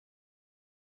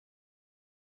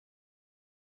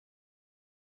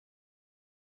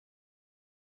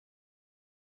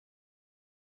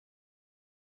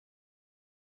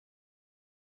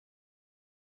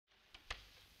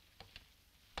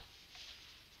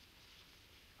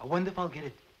I wonder if I'll get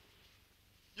it.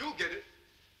 You'll get it.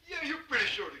 Yeah, you're pretty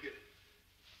sure to get it.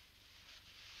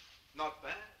 Not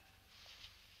bad.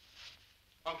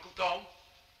 Uncle Tom?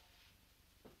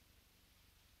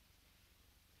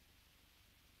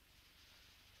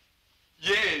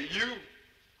 Yeah, you,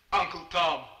 Uncle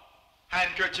Tom.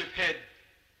 Handkerchief head.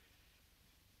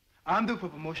 I'm due for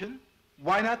promotion.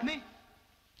 Why not me?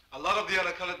 A lot of the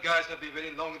other colored guys have been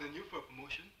waiting longer than you for a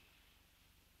promotion.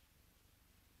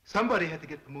 Somebody had to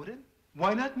get promoted.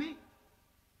 Why not me?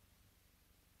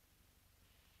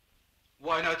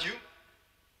 Why not you?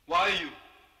 Why you?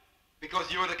 Because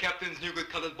you're the captain's new good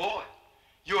colored boy.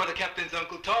 You're the captain's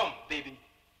Uncle Tom, baby.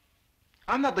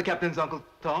 I'm not the captain's Uncle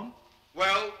Tom.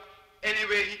 Well,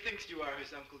 anyway, he thinks you are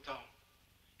his Uncle Tom.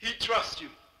 He trusts you.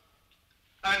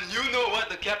 And you know what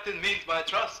the captain means by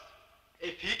trust.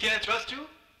 If he can't trust you,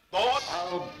 boss...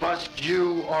 I'll bust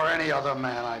you or any other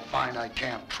man I find I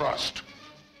can't trust.